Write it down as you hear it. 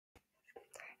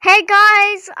Hey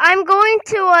guys, I'm going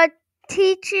to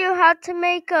teach you how to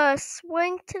make a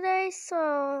swing today.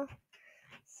 So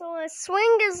a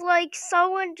swing is like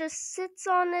someone just sits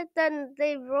on it, then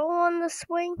they roll on the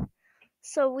swing.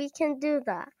 So we can do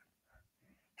that.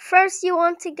 First, you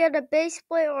want to get a base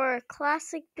plate or a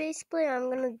classic base plate.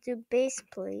 I'm gonna do base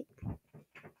plate.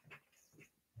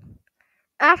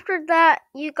 After that,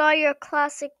 you got your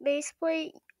classic base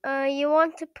plate. You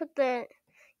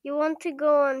want to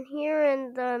go on here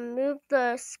and move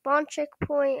the spawn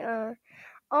checkpoint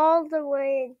all the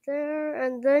way there,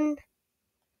 and then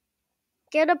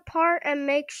get a part and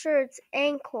make sure it's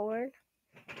anchored.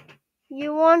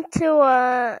 You want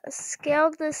to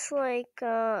scale this like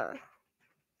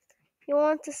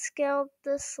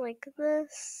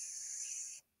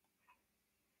this.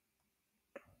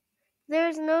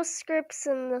 There's no scripts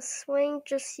in the swing,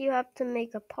 just you have to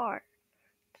make a part.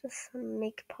 Just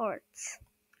make parts.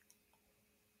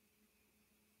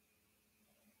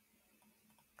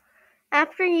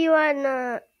 After you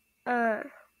had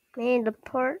made the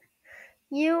part,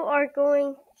 you are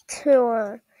going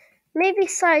to maybe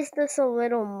size this a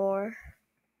little more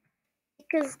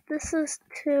because this is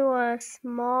too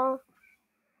small.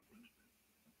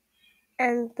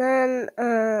 And then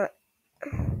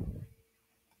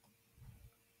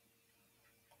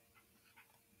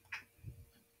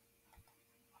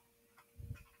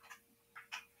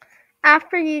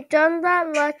after you've done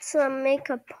that, let's make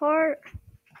a part.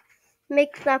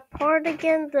 Make that part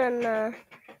again, then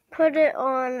put it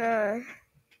on.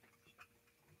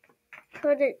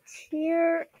 Put it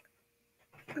here.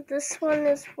 This one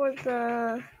is for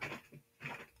the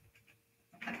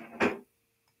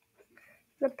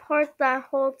part that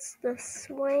holds the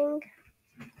swing.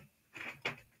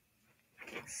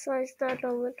 Size that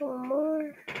a little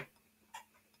more.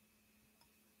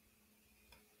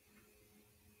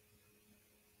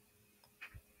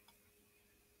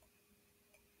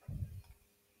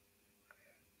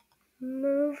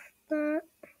 Move that.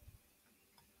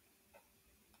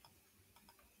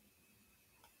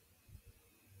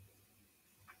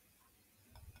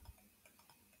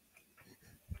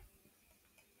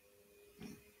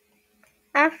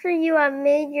 After you have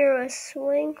made your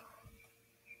swing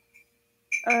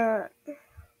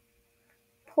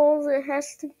poles, it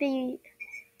has to be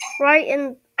right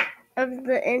in of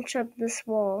the inch of this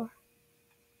wall.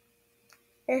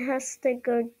 It has to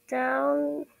go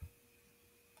down.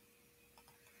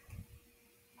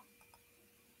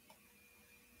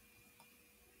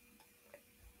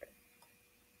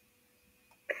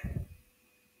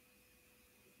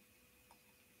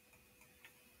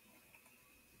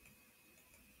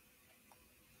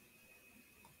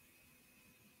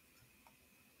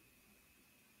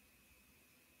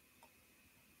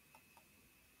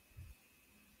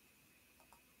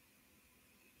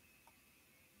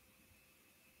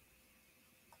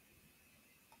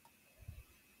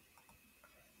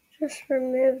 Just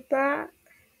remove that.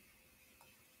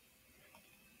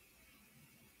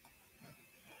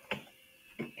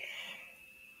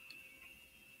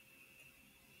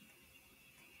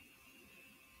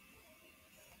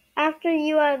 After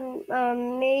you have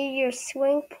made your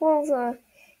swing poles,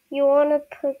 you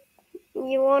want to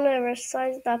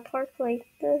resize that part like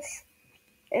this.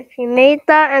 If you made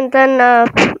that, and then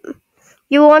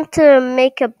you want to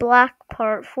make a black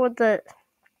part for the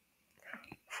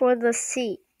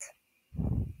seat.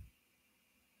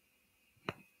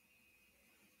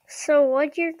 So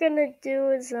what you're gonna do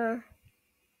is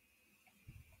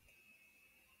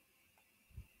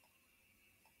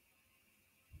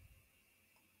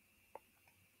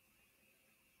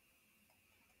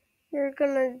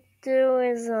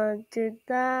do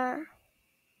that.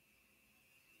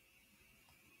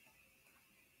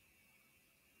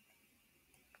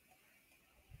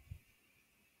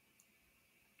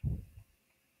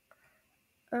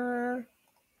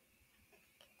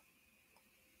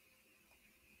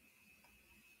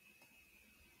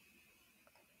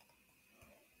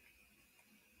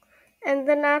 And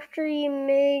then after you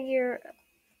made your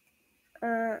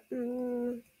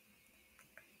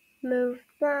move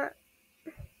that.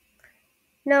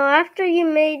 Now after you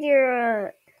made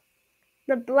your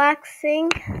the black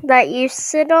thing that you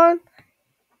sit on,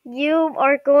 you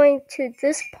are going to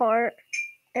this part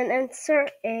and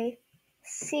insert a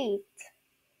seat.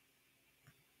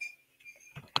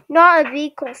 Not a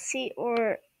vehicle seat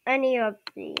or any of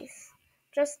these.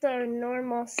 Just a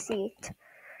normal seat.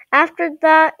 After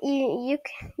that, you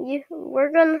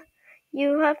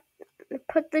have to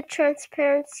put the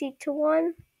transparency to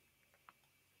 1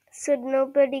 so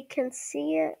nobody can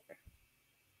see it.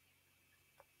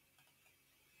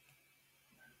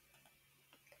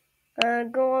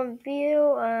 go on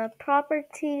view,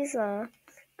 properties,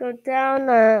 go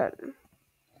down,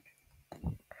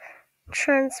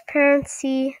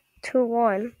 transparency to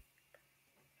 1.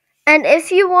 And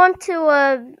if you want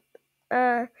to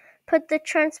put the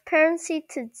transparency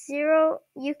to 0,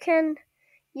 you can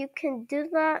do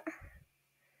that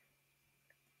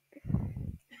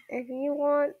if you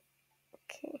want.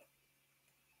 Okay.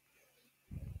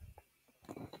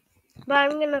 But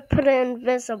I'm gonna put it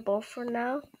invisible for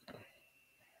now.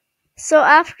 So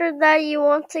after that, you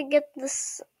want to get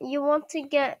this. You want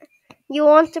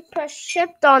to press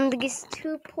shift on these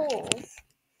 2 poles.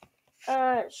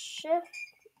 Shift,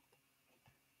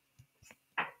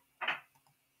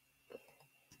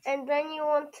 and then you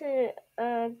want to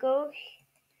go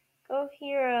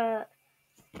here.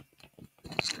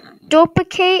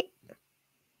 Duplicate.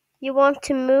 You want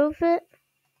to move it.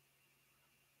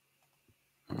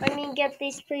 Get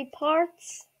these 3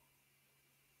 parts,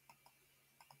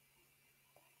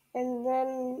 and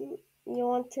then you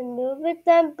want to move it.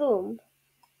 Then boom,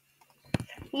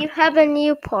 you have a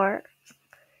new part.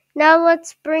 Now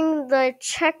let's bring the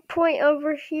checkpoint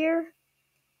over here.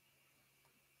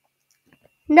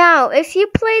 Now, if you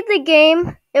play the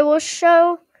game, it will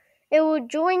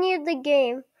join you the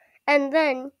game, and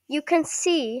then you can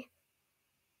see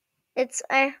it's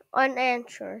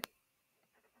unanswered.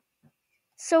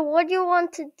 So what you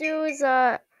want to do is,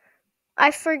 I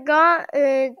forgot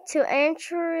to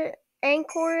anchor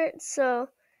it, so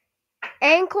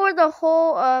anchor the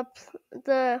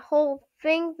whole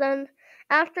thing. Then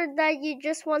after that, you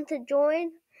just want to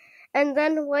join, and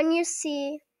then when you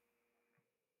see,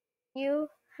 you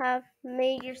have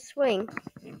made your swing.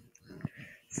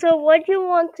 So what you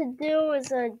want to do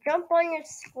is jump on your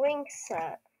swing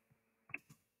set,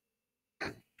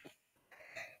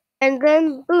 and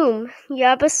then boom, you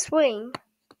have a swing.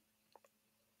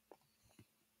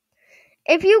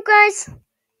 If you guys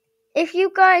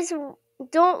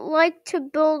don't like to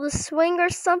build a swing or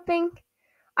something,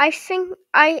 I think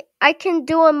I can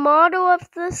do a model of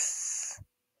this,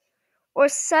 or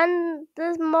send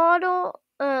this model,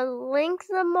 link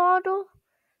the model.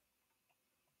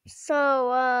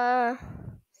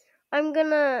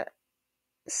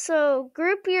 So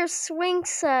group your swing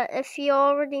set if you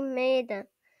already made it,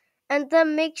 and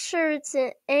then make sure it's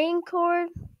anchored.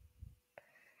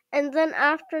 And then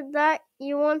after that,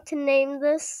 you want to name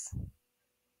this.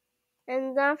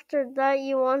 And after that,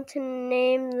 you want to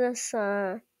name this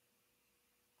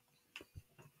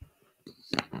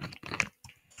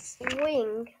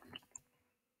swing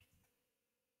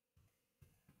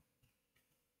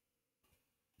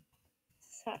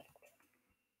set.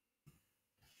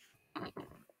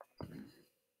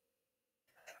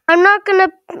 I'm not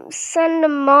gonna send a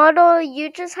model. You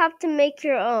just have to make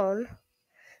your own.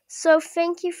 So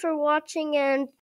thank you for watching, and